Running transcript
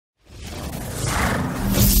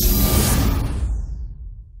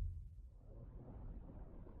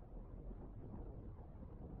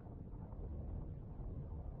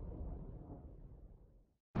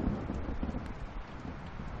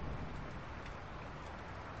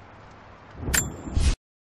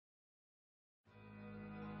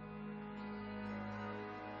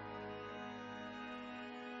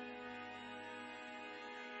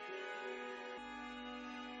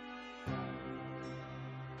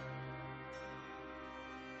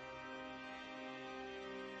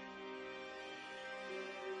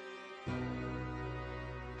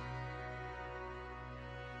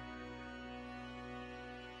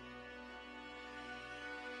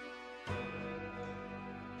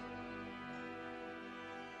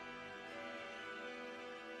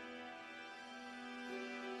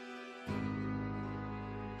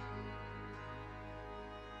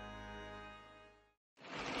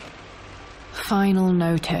Final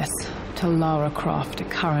notice to Lara Croft,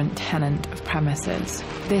 current tenant of premises.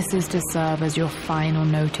 This is to serve as your final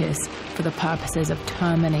notice for the purposes of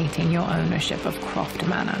terminating your ownership of Croft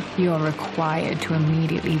Manor. You are required to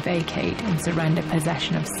immediately vacate and surrender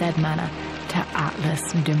possession of said manor to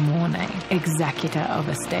Atlas de Mornay, executor of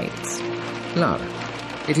estates. Lara,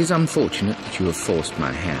 it is unfortunate that you have forced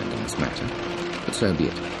my hand in this matter, but so be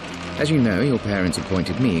it. As you know, your parents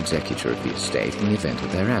appointed me executor of the estate in the event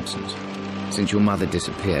of their absence. Since your mother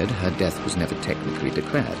disappeared, her death was never technically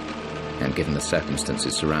declared, and given the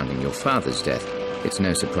circumstances surrounding your father's death, it's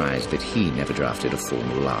no surprise that he never drafted a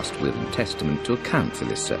formal last will and testament to account for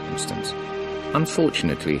this circumstance.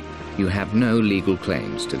 Unfortunately, you have no legal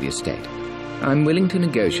claims to the estate. I'm willing to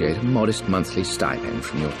negotiate a modest monthly stipend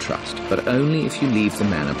from your trust, but only if you leave the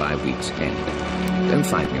manor by week's end. Don't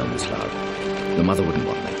fight me on this, Lara. Your mother wouldn't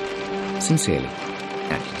want me. Sincerely,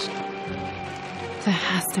 Atlas. There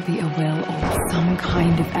has to be a will or some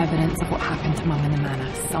kind of evidence of what happened to Mum in the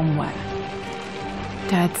manor somewhere.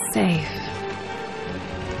 Dad's safe.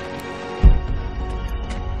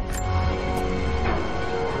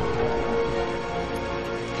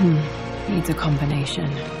 Needs a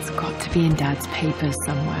combination. It's got to be in Dad's papers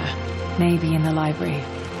somewhere. Maybe in the library.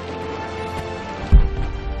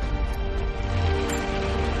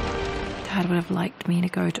 Dad would have liked me to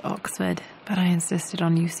go to Oxford, but I insisted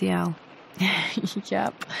on UCL.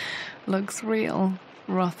 Yep, looks real.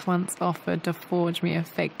 Roth once offered to forge me a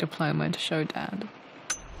fake diploma to show Dad.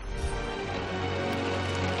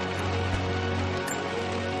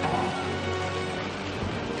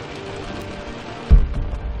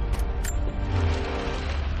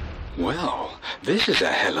 Well, this is a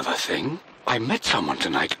hell of a thing. I met someone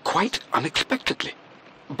tonight, quite unexpectedly.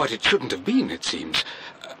 But it shouldn't have been, it seems.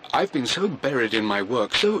 I've been so buried in my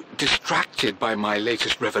work, so distracted by my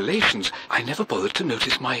latest revelations, I never bothered to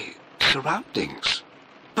notice my surroundings.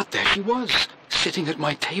 But there she was, sitting at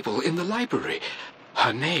my table in the library.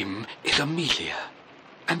 Her name is Amelia,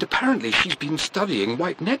 and apparently she's been studying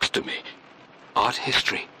right next to me. Art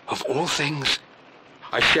history, of all things.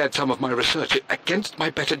 I shared some of my research against my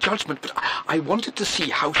better judgment, but I wanted to see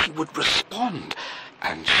how she would respond,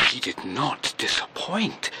 and she did not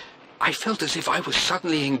disappoint. I felt as if I was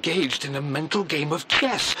suddenly engaged in a mental game of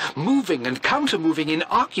chess, moving and counter-moving in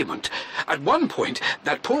argument. At one point,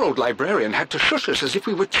 that poor old librarian had to shush us as if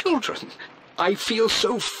we were children. I feel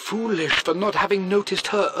so foolish for not having noticed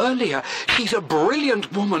her earlier. She's a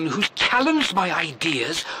brilliant woman who's challenged my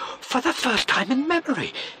ideas for the first time in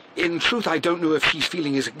memory. In truth, I don't know if she's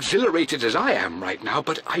feeling as exhilarated as I am right now,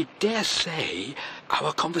 but I dare say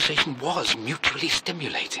our conversation was mutually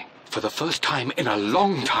stimulating. For the first time in a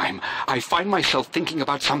long time, I find myself thinking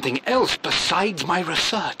about something else besides my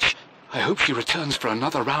research. I hope she returns for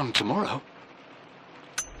another round tomorrow.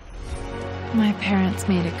 My parents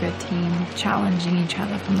made a good team, challenging each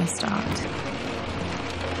other from the start.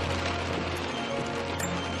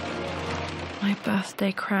 My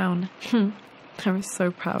birthday crown. I was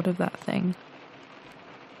so proud of that thing.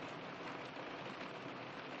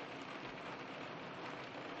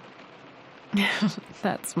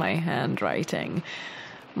 That's my handwriting.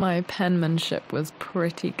 My penmanship was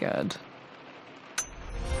pretty good.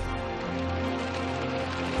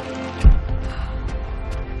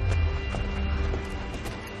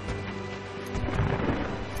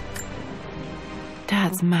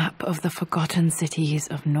 Dad's map of the forgotten cities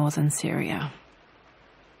of northern Syria.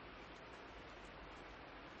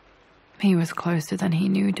 He was closer than he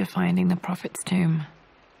knew to finding the Prophet's tomb.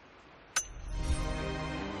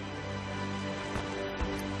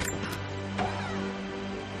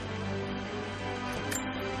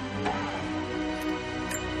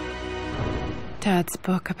 Dad's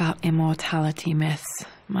book about immortality myths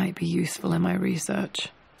might be useful in my research.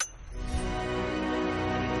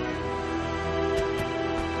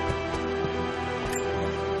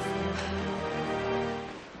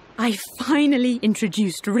 I finally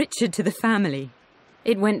introduced Richard to the family.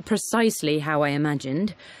 It went precisely how I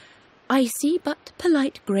imagined. Icy but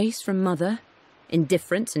polite grace from mother,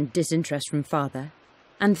 indifference and disinterest from father,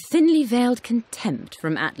 and thinly veiled contempt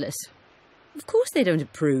from Atlas. Of course they don't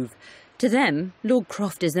approve. To them, Lord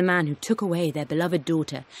Croft is the man who took away their beloved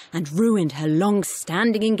daughter and ruined her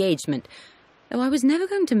long-standing engagement, though I was never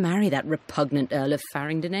going to marry that repugnant Earl of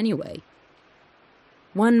Farringdon anyway.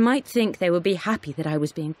 One might think they would be happy that I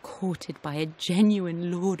was being courted by a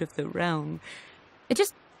genuine lord of the realm. It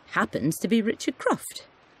just happens to be Richard Croft.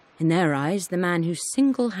 In their eyes, the man who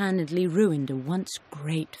single-handedly ruined a once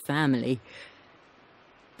great family.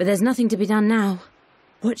 But there's nothing to be done now.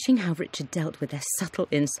 Watching how Richard dealt with their subtle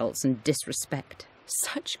insults and disrespect.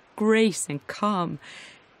 Such grace and calm.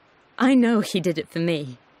 I know he did it for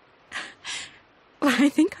me. I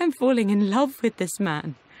think I'm falling in love with this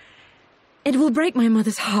man. It will break my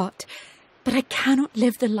mother's heart, but I cannot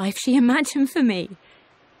live the life she imagined for me.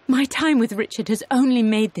 My time with Richard has only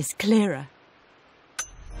made this clearer.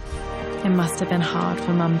 It must have been hard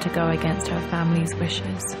for Mum to go against her family's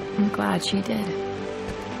wishes. I'm glad she did.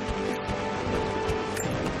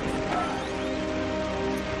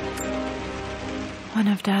 One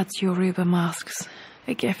of Dad's Yoruba masks,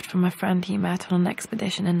 a gift from a friend he met on an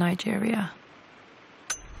expedition in Nigeria.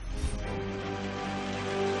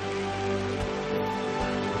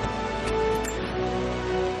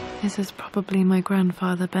 This is probably my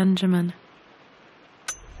grandfather Benjamin.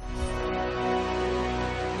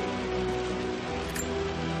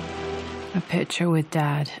 A picture with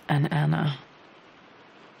Dad and Anna.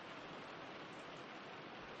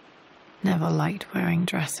 Never liked wearing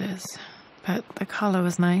dresses, but the colour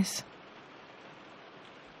was nice.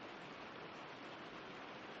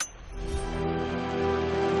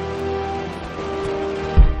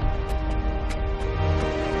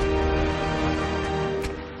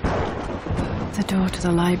 The door to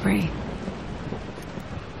the library.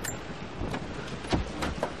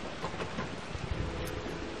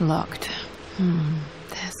 Locked.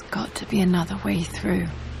 There's got to be another way through.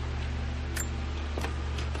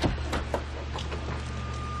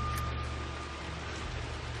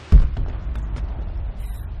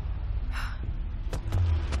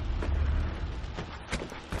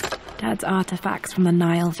 Dad's artifacts from the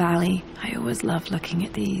Nile Valley. I always loved looking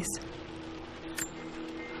at these.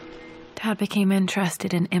 Dad became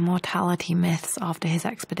interested in immortality myths after his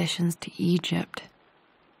expeditions to Egypt.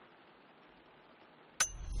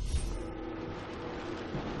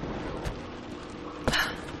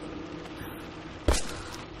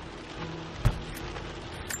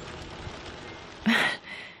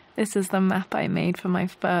 This is the map I made for my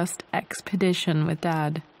first expedition with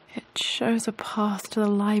Dad. It shows a path to the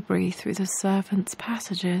library through the servants'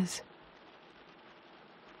 passages.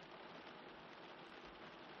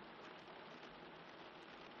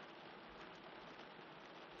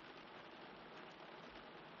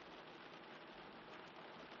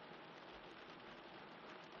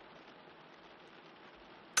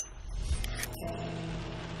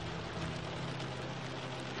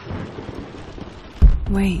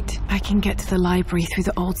 Wait, I can get to the library through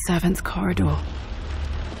the old servants' corridor.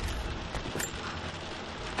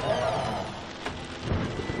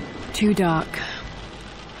 Too dark.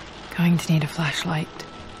 Going to need a flashlight.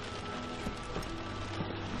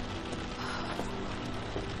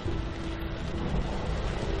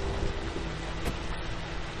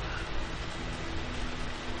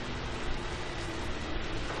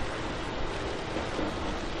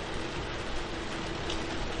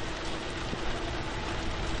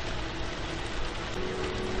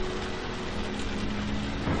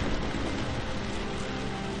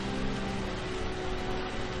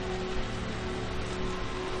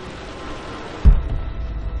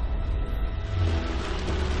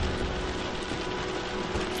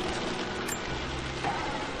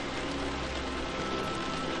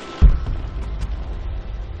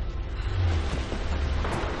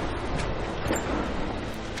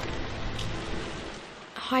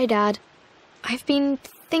 Hi, Dad. I've been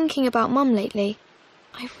thinking about Mum lately.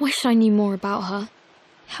 I wish I knew more about her.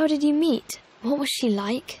 How did you meet? What was she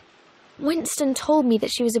like? Winston told me that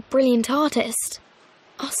she was a brilliant artist.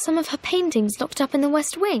 Are some of her paintings locked up in the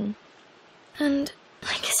West Wing? And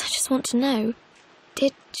I guess I just want to know,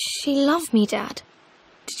 did she love me, Dad?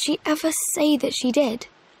 Did she ever say that she did?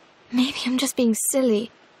 Maybe I'm just being silly,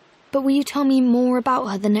 but will you tell me more about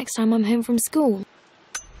her the next time I'm home from school?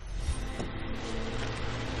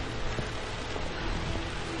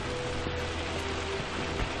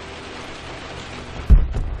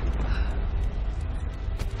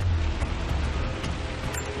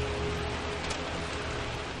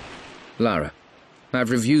 Lara,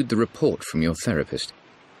 I've reviewed the report from your therapist.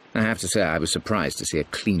 I have to say I was surprised to see a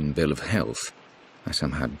clean bill of health. I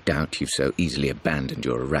somehow doubt you've so easily abandoned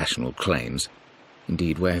your irrational claims.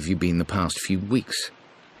 Indeed, where have you been the past few weeks?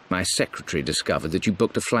 My secretary discovered that you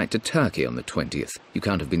booked a flight to Turkey on the 20th. You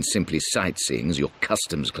can't have been simply sightseeing, as your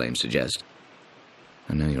customs claims suggest.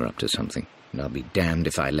 I know you're up to something, and I'll be damned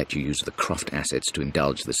if I let you use the Croft assets to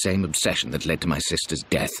indulge the same obsession that led to my sister's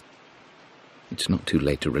death. It's not too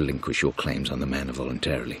late to relinquish your claims on the manor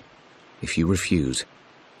voluntarily. If you refuse,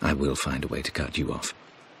 I will find a way to cut you off.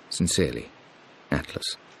 Sincerely,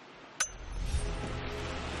 Atlas.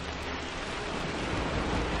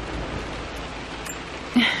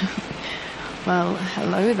 Well,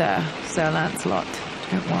 hello there, Sir Lancelot.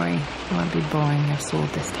 Don't worry, it won't be boring or sword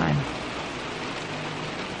this time.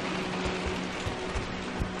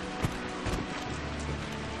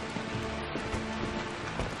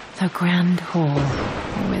 The grand hall.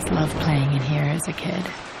 Always loved playing in here as a kid.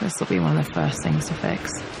 This will be one of the first things to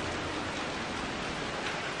fix.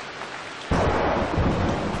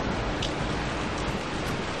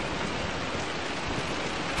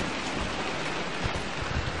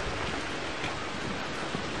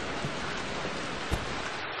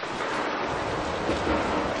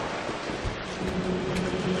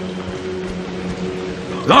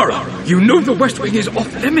 Lara, you know the West Wing is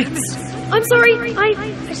off limits. I'm sorry, I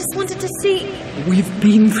just wanted to see... We've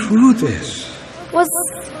been through this. Was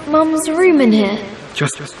Mum's room in here?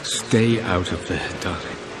 Just stay out of there,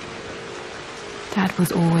 darling. Dad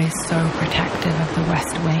was always so protective of the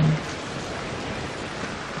West Wing.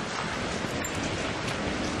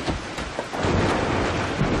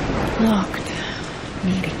 Locked.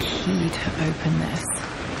 Need a key to open this.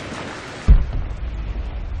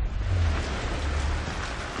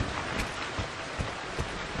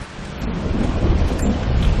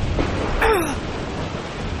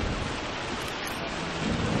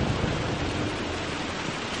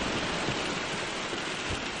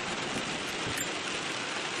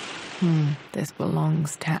 This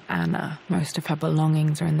belongs to Anna. Most of her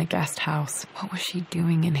belongings are in the guest house. What was she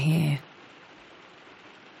doing in here?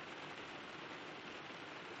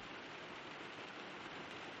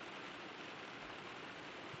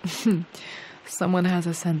 Someone has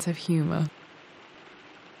a sense of humor.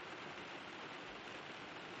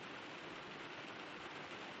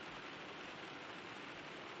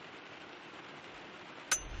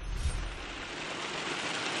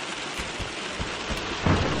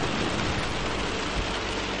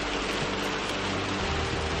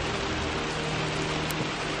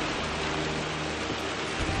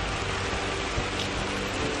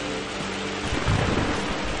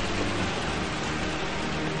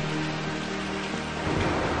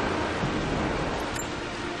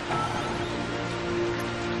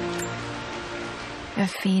 A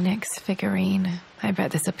phoenix figurine. I bet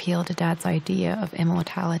this appealed to Dad's idea of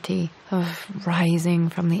immortality, of rising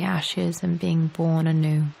from the ashes and being born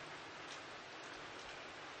anew.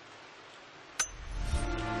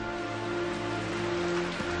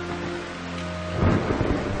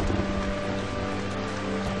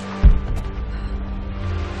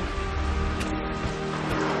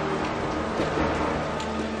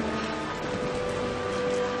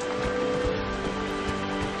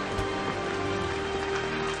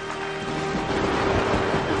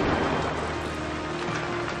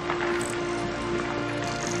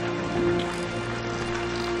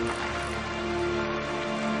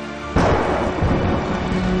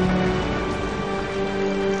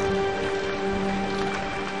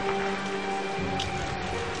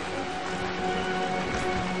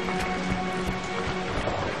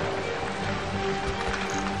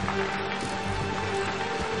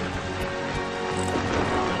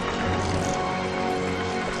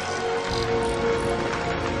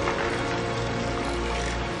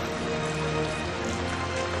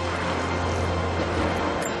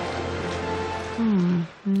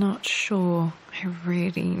 Not sure. I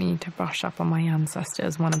really need to brush up on my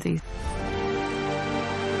ancestors one of these.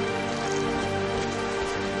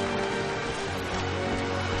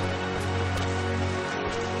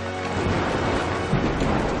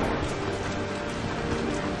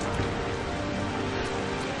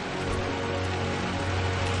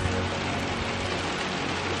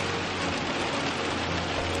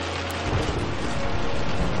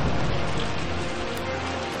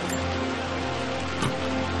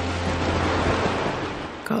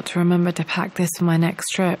 Got to remember to pack this for my next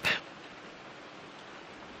trip.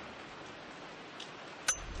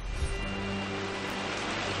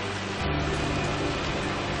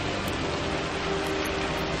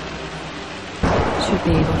 Should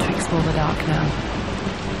be able to explore the dark now.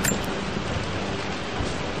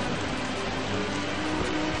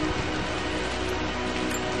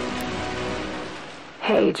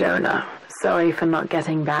 Hey Jonah, sorry for not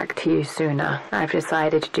getting back to you sooner. I've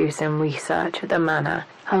decided to do some research at the manor.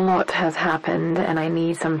 A lot has happened and I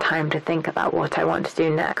need some time to think about what I want to do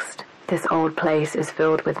next. This old place is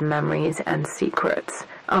filled with memories and secrets.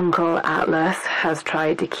 Uncle Atlas has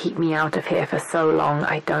tried to keep me out of here for so long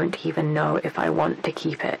I don't even know if I want to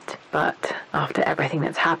keep it. But after everything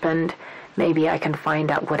that's happened, maybe I can find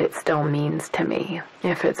out what it still means to me.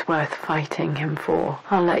 If it's worth fighting him for.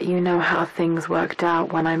 I'll let you know how things worked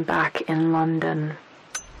out when I'm back in London.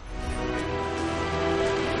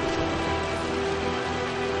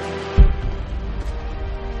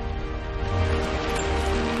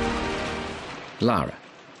 Lara,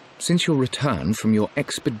 since your return from your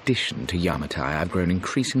expedition to Yamatai, I've grown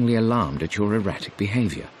increasingly alarmed at your erratic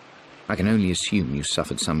behavior. I can only assume you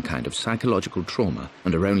suffered some kind of psychological trauma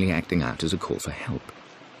and are only acting out as a call for help.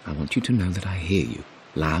 I want you to know that I hear you,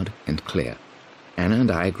 loud and clear. Anna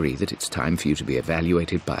and I agree that it's time for you to be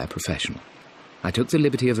evaluated by a professional. I took the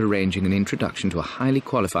liberty of arranging an introduction to a highly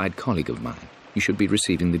qualified colleague of mine. You should be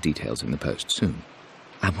receiving the details in the post soon.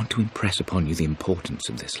 I want to impress upon you the importance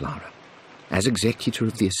of this, Lara. As executor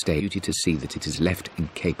of the estate, duty to see that it is left in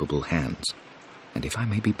capable hands. And if I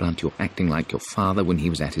may be blunt, you're acting like your father when he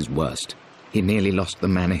was at his worst. He nearly lost the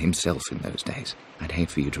manor himself in those days. I'd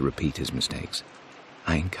hate for you to repeat his mistakes.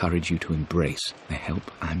 I encourage you to embrace the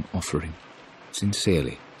help I'm offering.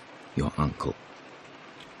 Sincerely, your uncle.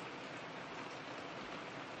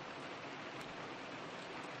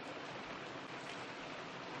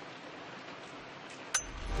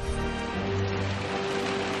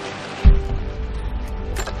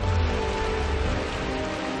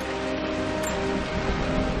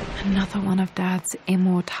 Another one of Dad's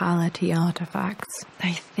immortality artifacts.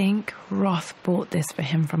 I think Roth bought this for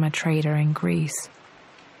him from a trader in Greece.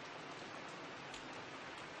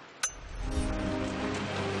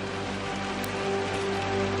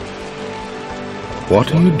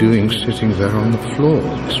 What are you doing sitting there on the floor,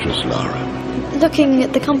 Mistress Lara? Looking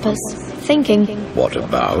at the compass, thinking. What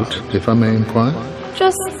about, if I may inquire?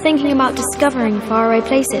 Just thinking about discovering faraway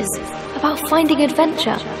places, about finding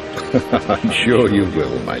adventure. I'm sure you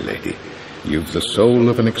will, my lady. You've the soul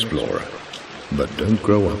of an explorer. But don't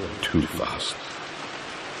grow up too fast.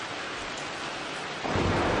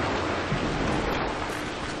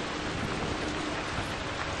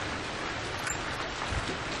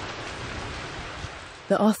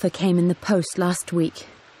 The offer came in the post last week,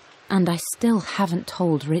 and I still haven't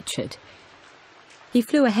told Richard. He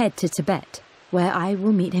flew ahead to Tibet, where I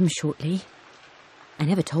will meet him shortly. I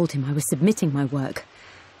never told him I was submitting my work.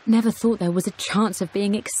 Never thought there was a chance of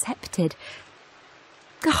being accepted.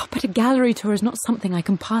 Oh, but a gallery tour is not something I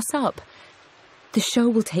can pass up. The show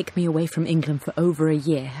will take me away from England for over a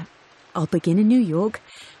year. I'll begin in New York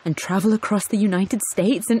and travel across the United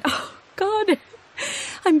States and... oh, God!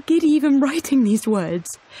 I'm giddy even writing these words.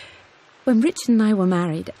 When Richard and I were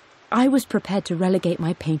married, I was prepared to relegate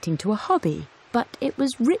my painting to a hobby. But it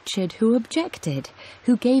was Richard who objected,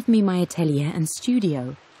 who gave me my atelier and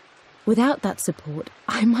studio. Without that support,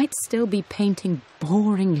 I might still be painting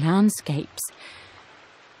boring landscapes.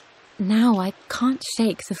 Now I can't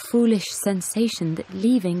shake the foolish sensation that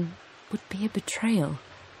leaving would be a betrayal.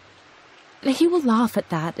 He will laugh at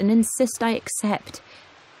that and insist I accept,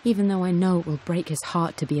 even though I know it will break his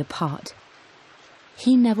heart to be apart.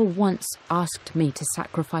 He never once asked me to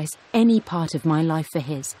sacrifice any part of my life for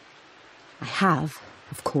his. I have,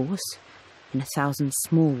 of course, in 1,000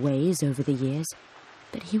 small ways over the years,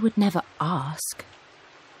 but he would never ask.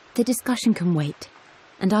 The discussion can wait,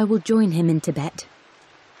 and I will join him in Tibet.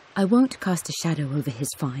 I won't cast a shadow over his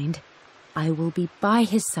find. I will be by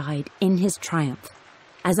his side in his triumph,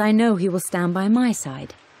 as I know he will stand by my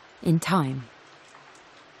side, in time.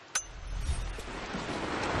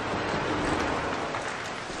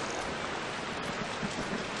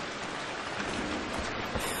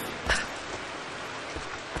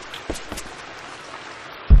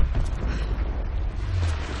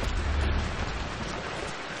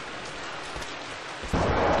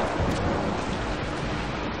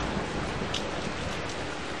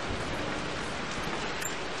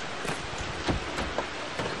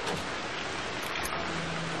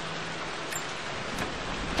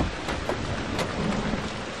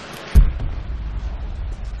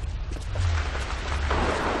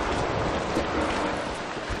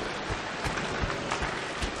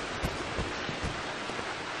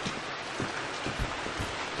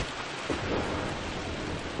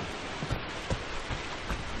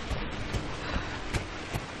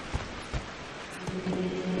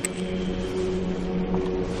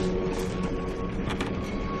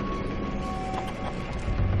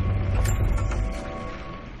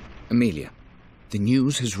 Amelia, the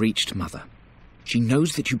news has reached Mother. She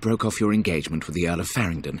knows that you broke off your engagement with the Earl of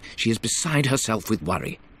Farringdon. She is beside herself with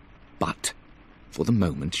worry. But, for the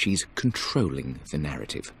moment, she's controlling the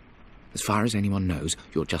narrative. As far as anyone knows,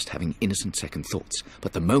 you're just having innocent second thoughts.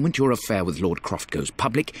 But the moment your affair with Lord Croft goes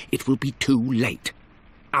public, it will be too late.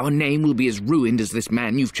 Our name will be as ruined as this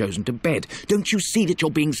man you've chosen to bed. Don't you see that you're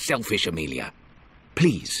being selfish, Amelia?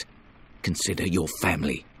 Please, consider your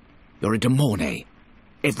family. You're a de Mornay.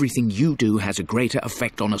 Everything you do has a greater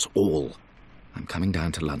effect on us all. I'm coming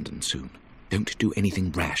down to London soon. Don't do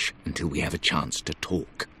anything rash until we have a chance to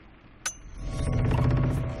talk.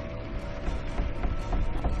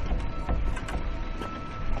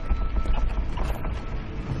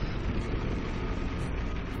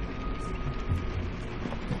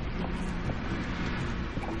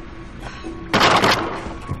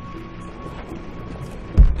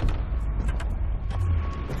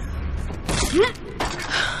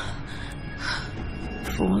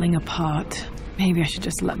 falling apart. Maybe I should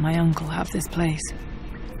just let my uncle have this place.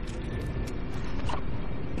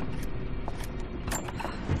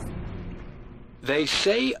 They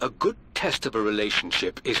say a good test of a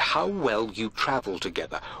relationship is how well you travel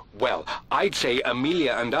together. Well, I'd say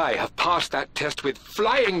Amelia and I have passed that test with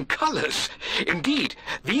flying colours. Indeed,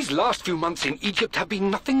 these last few months in Egypt have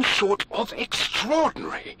been nothing short of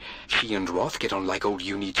extraordinary. She and Roth get on like old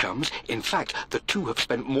uni chums. In fact, the two have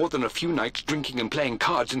spent more than a few nights drinking and playing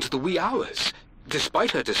cards into the wee hours.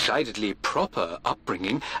 Despite her decidedly proper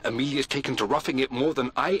upbringing, Amelia's taken to roughing it more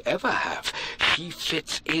than I ever have. She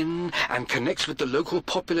fits in and connects with the local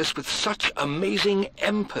populace with such amazing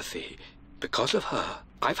empathy. Because of her,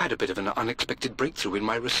 I've had a bit of an unexpected breakthrough in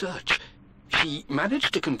my research. She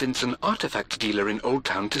managed to convince an artifact dealer in Old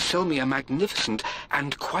Town to sell me a magnificent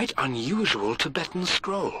and quite unusual Tibetan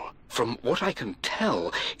scroll. From what I can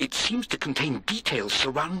tell, it seems to contain details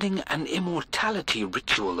surrounding an immortality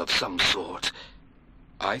ritual of some sort.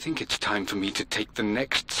 I think it's time for me to take the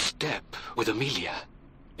next step with Amelia.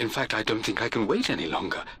 In fact, I don't think I can wait any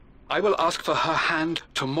longer. I will ask for her hand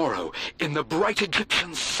tomorrow in the bright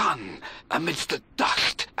Egyptian sun amidst the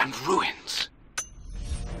dust and ruins.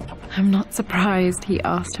 I'm not surprised he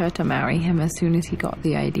asked her to marry him as soon as he got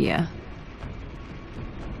the idea.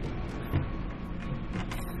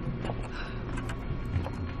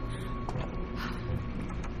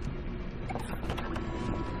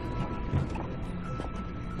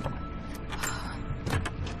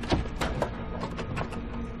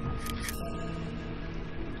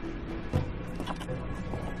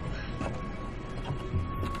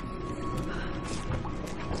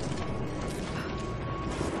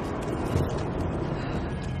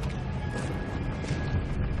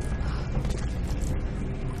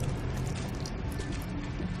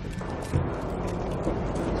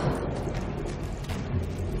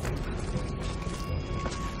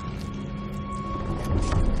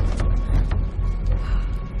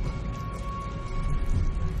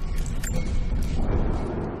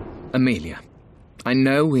 Amelia, I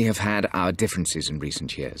know we have had our differences in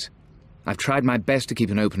recent years. I've tried my best to keep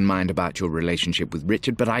an open mind about your relationship with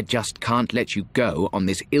Richard, but I just can't let you go on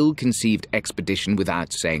this ill-conceived expedition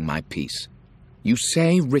without saying my piece. You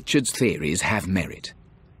say Richard's theories have merit.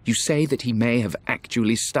 You say that he may have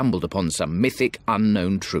actually stumbled upon some mythic,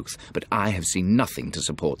 unknown truth, but I have seen nothing to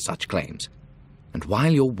support such claims. And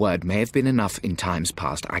while your word may have been enough in times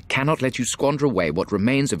past, I cannot let you squander away what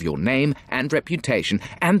remains of your name and reputation,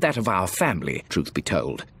 and that of our family, truth be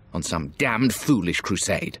told, on some damned foolish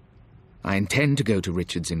crusade. I intend to go to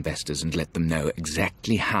Richard's investors and let them know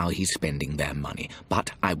exactly how he's spending their money,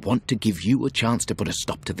 but I want to give you a chance to put a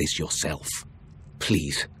stop to this yourself.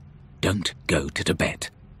 Please, don't go to Tibet.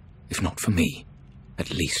 If not for me,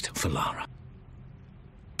 at least for Lara.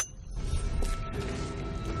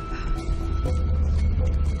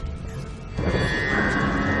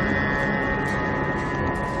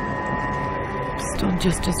 Still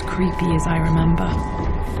just as creepy as I remember.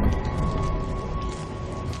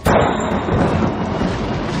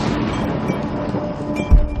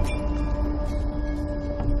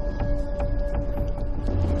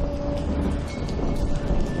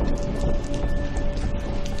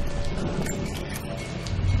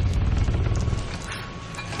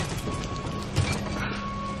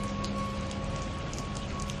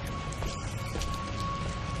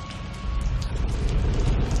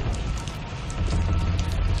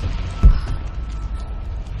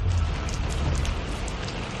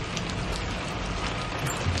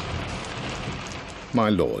 My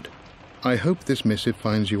lord, I hope this missive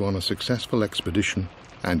finds you on a successful expedition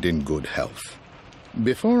and in good health.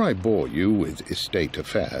 Before I bore you with estate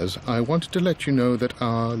affairs, I wanted to let you know that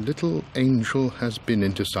our little angel has been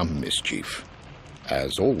into some mischief.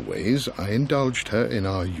 As always, I indulged her in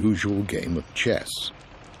our usual game of chess.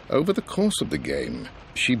 Over the course of the game,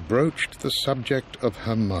 she broached the subject of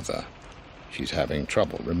her mother. She's having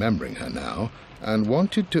trouble remembering her now, and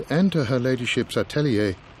wanted to enter her ladyship's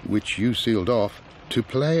atelier, which you sealed off, to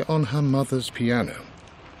play on her mother's piano.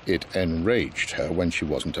 It enraged her when she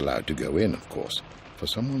wasn't allowed to go in, of course. For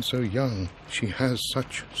someone so young, she has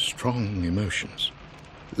such strong emotions.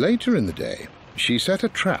 Later in the day, she set a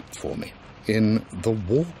trap for me in the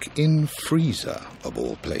walk-in freezer, of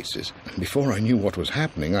all places. And before I knew what was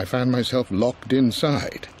happening, I found myself locked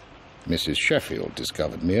inside. Mrs. Sheffield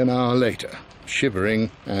discovered me an hour later, shivering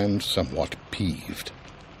and somewhat peeved.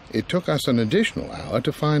 It took us an additional hour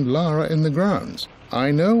to find Lara in the grounds.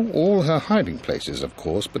 I know all her hiding places, of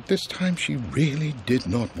course, but this time she really did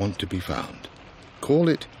not want to be found. Call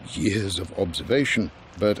it years of observation,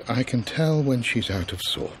 but I can tell when she's out of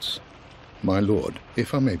sorts. My lord,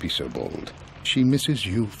 if I may be so bold, she misses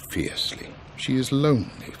you fiercely. She is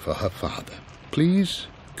lonely for her father. Please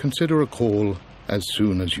consider a call as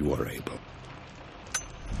soon as you are able.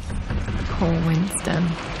 Poor Winston.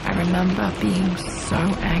 I remember being so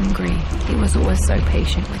angry. He was always so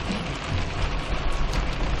patient with me.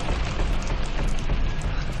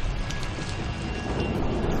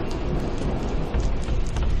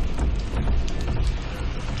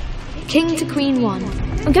 King to Queen 1.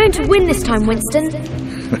 I'm going to win this time, Winston.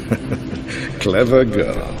 Clever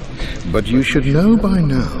girl. But you should know by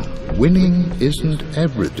now, winning isn't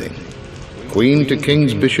everything. Queen to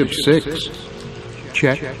King's Bishop 6.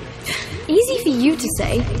 Check. Easy for you to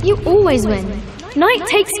say. You always win. Knight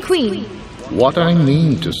takes queen. What I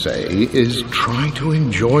mean to say is try to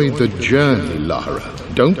enjoy the journey, Lara.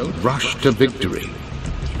 Don't rush to victory.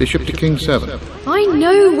 Bishop to King 7. I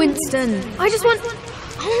know, Winston. I just want...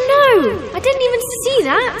 Oh no! I didn't even see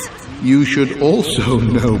that! You should also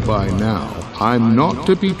know by now, I'm not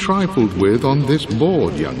to be trifled with on this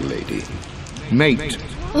board, young lady. Mate.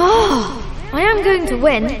 Oh, I am going to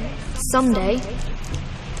win. Someday.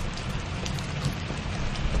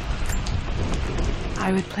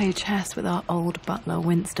 I would play chess with our old butler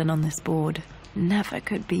Winston on this board. Never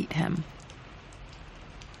could beat him.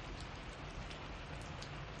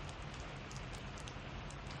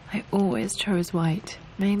 I always chose white.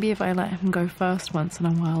 Maybe if I let him go first once in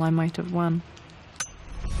a while, I might have won.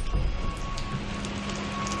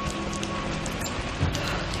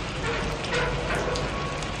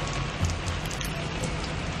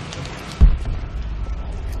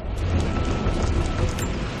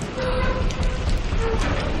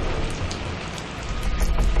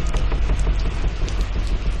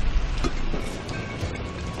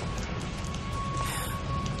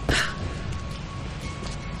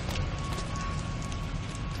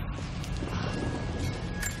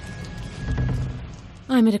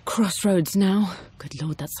 I'm at a crossroads now. Good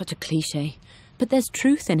Lord, that's such a cliche. But there's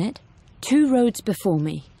truth in it. 2 roads before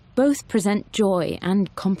me. Both present joy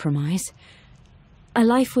and compromise. A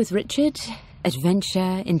life with Richard,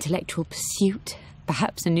 adventure, intellectual pursuit,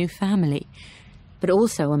 perhaps a new family. But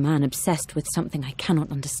also a man obsessed with something I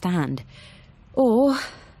cannot understand. Or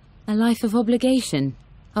a life of obligation,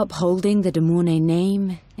 upholding the de Mornay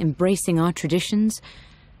name, embracing our traditions,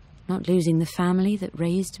 not losing the family that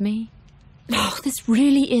raised me. Oh, this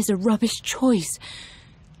really is a rubbish choice.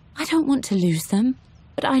 I don't want to lose them,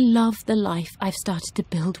 but I love the life I've started to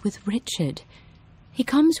build with Richard. He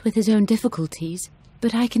comes with his own difficulties,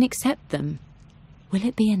 but I can accept them. Will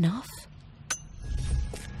it be enough?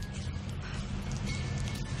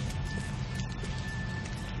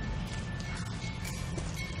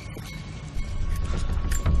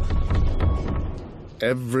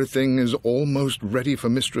 Everything is almost ready for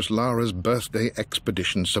Mistress Lara's birthday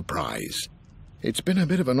expedition surprise. It's been a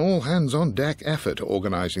bit of an all-hands-on-deck effort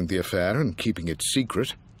organizing the affair and keeping it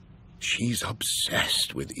secret. She's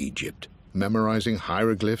obsessed with Egypt, memorizing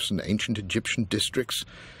hieroglyphs and ancient Egyptian districts,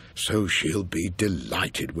 so she'll be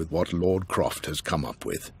delighted with what Lord Croft has come up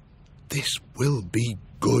with. This will be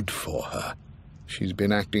good for her. She's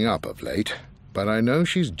been acting up of late, but I know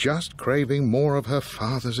she's just craving more of her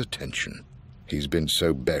father's attention. He's been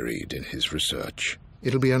so buried in his research.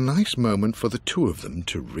 It'll be a nice moment for the 2 of them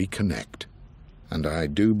to reconnect. And I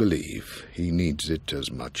do believe he needs it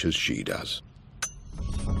as much as she does.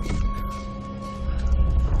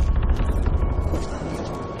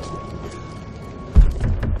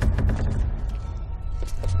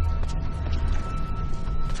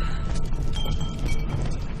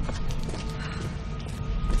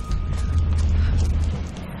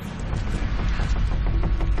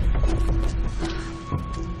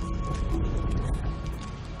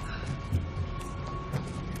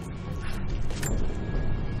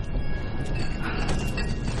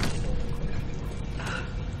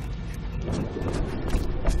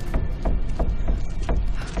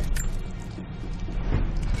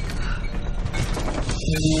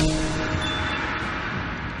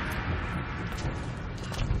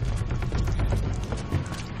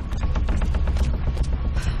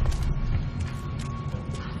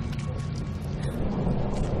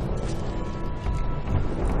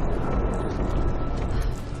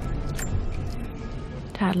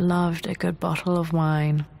 Dad loved a good bottle of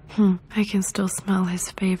wine. I can still smell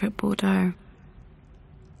his favorite Bordeaux.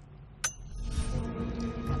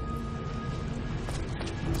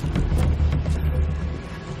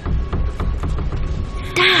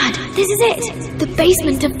 Dad, this is it! The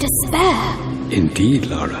basement of despair! Indeed,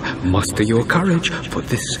 Lara. Muster your courage, for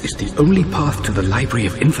this is the only path to the Library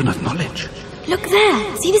of Infinite Knowledge. Look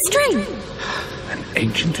there! See the string? An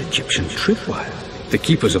ancient Egyptian tripwire. The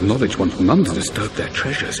keepers of knowledge want none to disturb their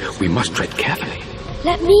treasures. We must tread carefully.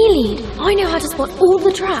 Let me lead. I know how to spot all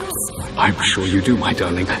the traps. I'm sure you do, my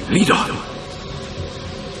darling. Lead on.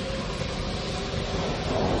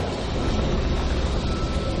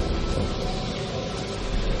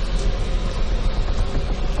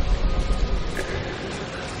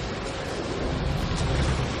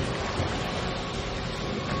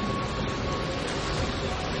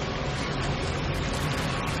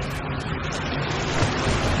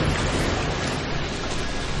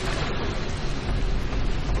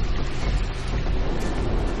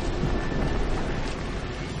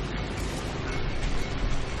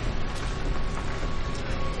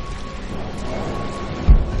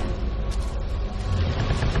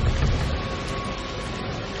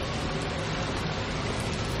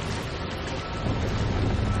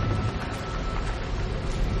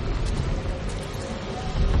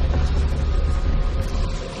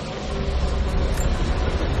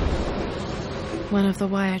 One of the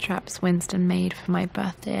wire traps Winston made for my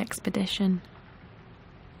birthday expedition.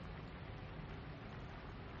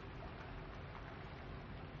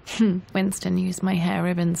 Winston used my hair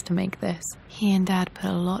ribbons to make this. He and Dad put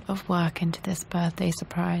a lot of work into this birthday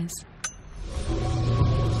surprise.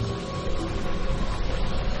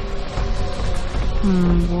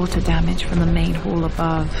 Water damage from the main hall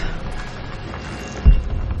above.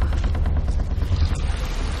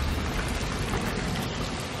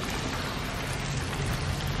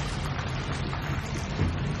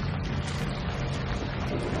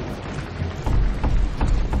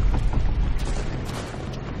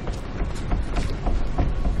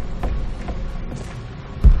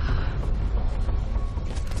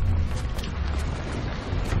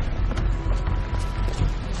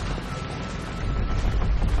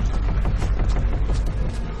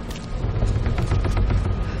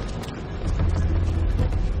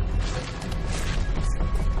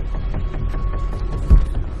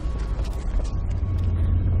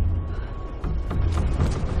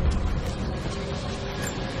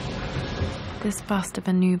 This bust of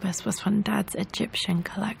Anubis was from Dad's Egyptian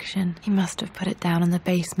collection. He must have put it down in the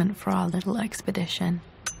basement for our little expedition.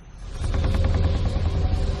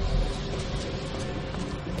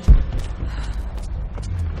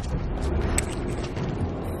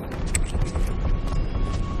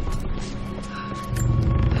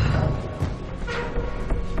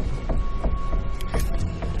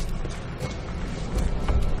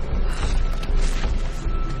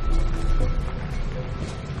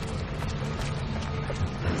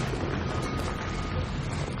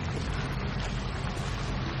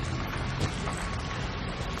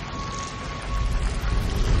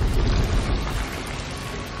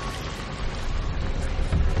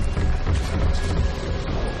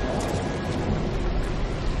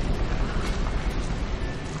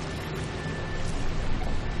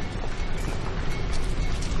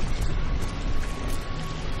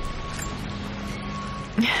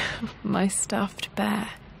 My stuffed bear.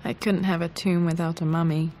 I couldn't have a tomb without a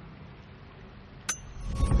mummy.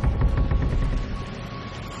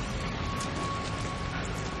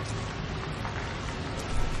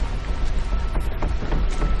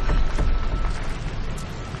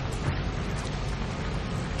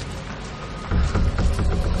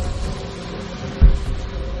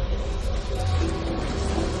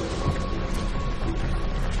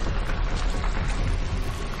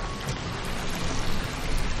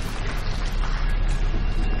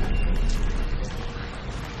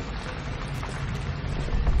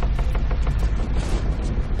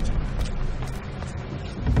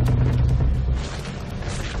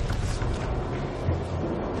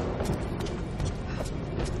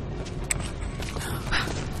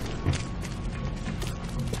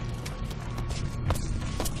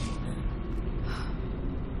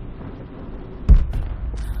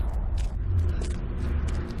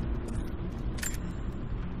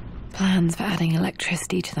 Plans for adding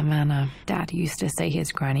electricity to the manor. Dad used to say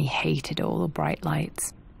his granny hated all the bright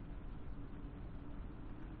lights.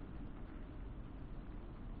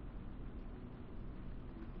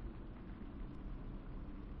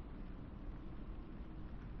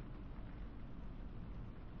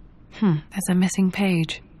 There's a missing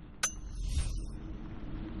page.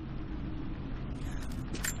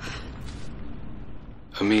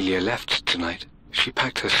 Amelia left tonight. She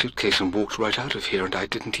packed her suitcase and walked right out of here, and I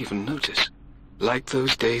didn't even notice. Like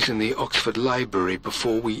those days in the Oxford Library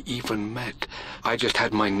before we even met. I just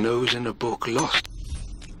had my nose in a book, lost.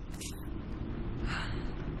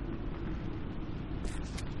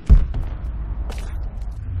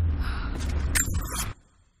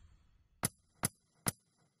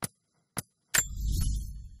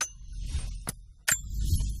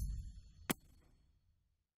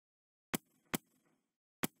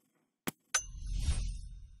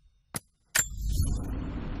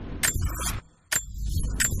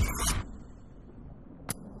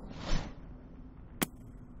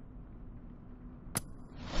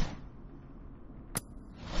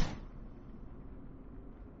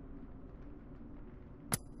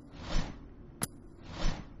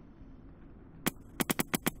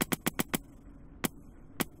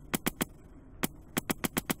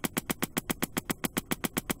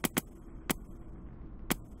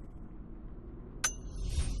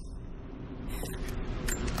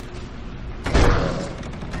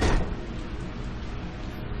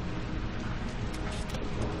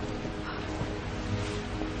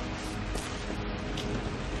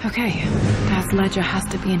 Okay, Dad's ledger has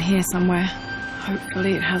to be in here somewhere.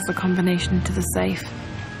 Hopefully it has the combination to the safe.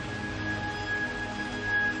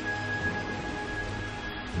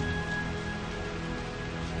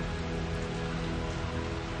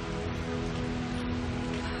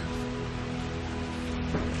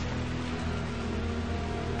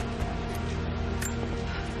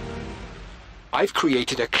 I've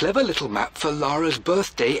created a clever little map for Lara's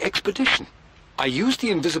birthday expedition. I used the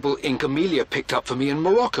invisible ink Amelia picked up for me in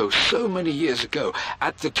Morocco so many years ago.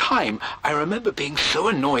 At the time, I remember being so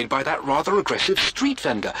annoyed by that rather aggressive street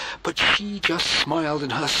vendor, but she just smiled in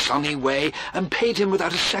her sunny way and paid him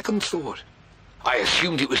without a second thought. I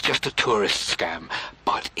assumed it was just a tourist scam,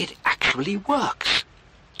 but it actually works.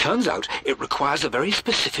 Turns out it requires a very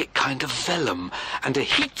specific kind of vellum and a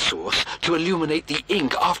heat source to illuminate the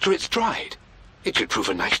ink after it's dried. It should prove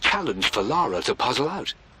a nice challenge for Lara to puzzle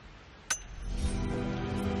out.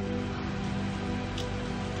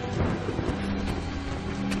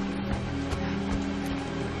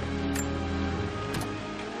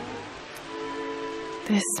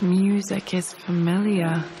 This music is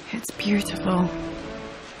familiar. It's beautiful.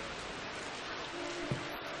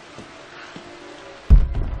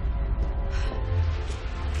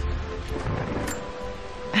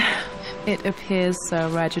 It appears Sir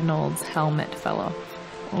Reginald's helmet fell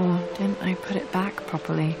off. Or didn't I put it back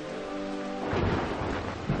properly?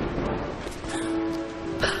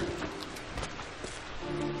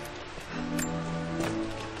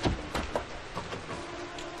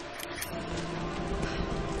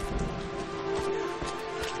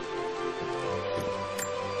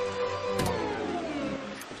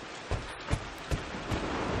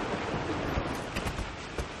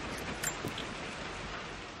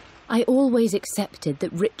 I always accepted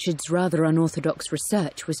that Richard's rather unorthodox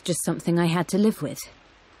research was just something I had to live with.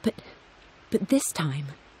 But this time,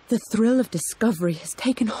 the thrill of discovery has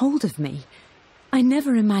taken hold of me. I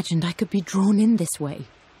never imagined I could be drawn in this way.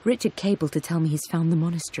 Richard cabled to tell me he's found the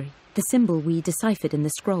monastery. The symbol we deciphered in the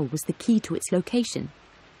scroll was the key to its location.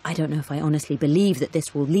 I don't know if I honestly believe that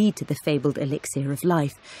this will lead to the fabled elixir of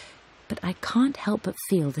life, but I can't help but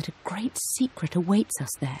feel that a great secret awaits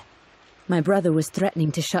us there. My brother was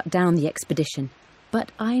threatening to shut down the expedition,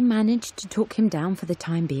 but I managed to talk him down for the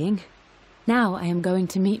time being. Now I am going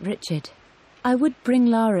to meet Richard. I would bring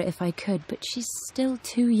Lara if I could, but she's still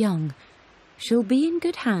too young. She'll be in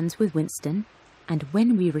good hands with Winston, and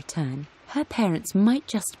when we return, her parents might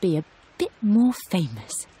just be a bit more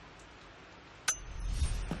famous.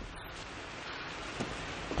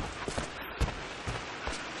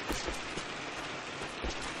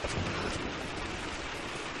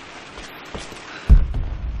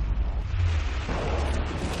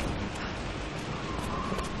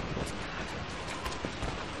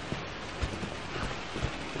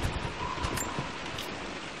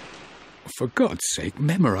 For God's sake,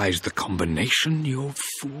 memorize the combination, you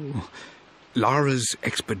fool. Lara's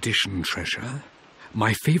expedition treasure,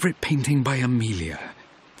 my favourite painting by Amelia,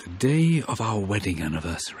 the day of our wedding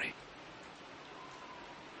anniversary.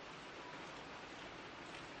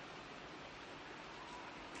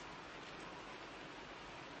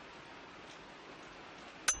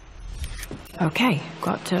 Okay,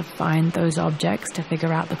 got to find those objects to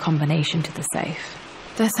figure out the combination to the safe.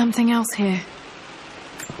 There's something else here.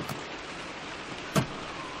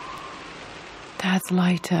 Dad's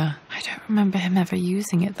lighter. I don't remember him ever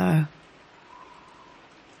using it, though.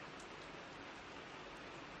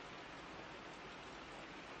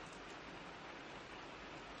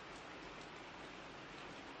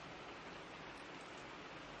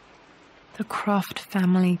 The Croft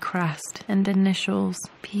family crest and initials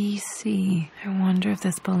PC. I wonder if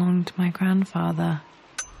this belonged to my grandfather.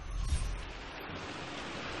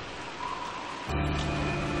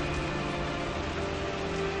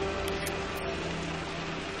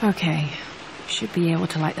 Okay, should be able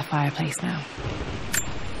to light the fireplace now.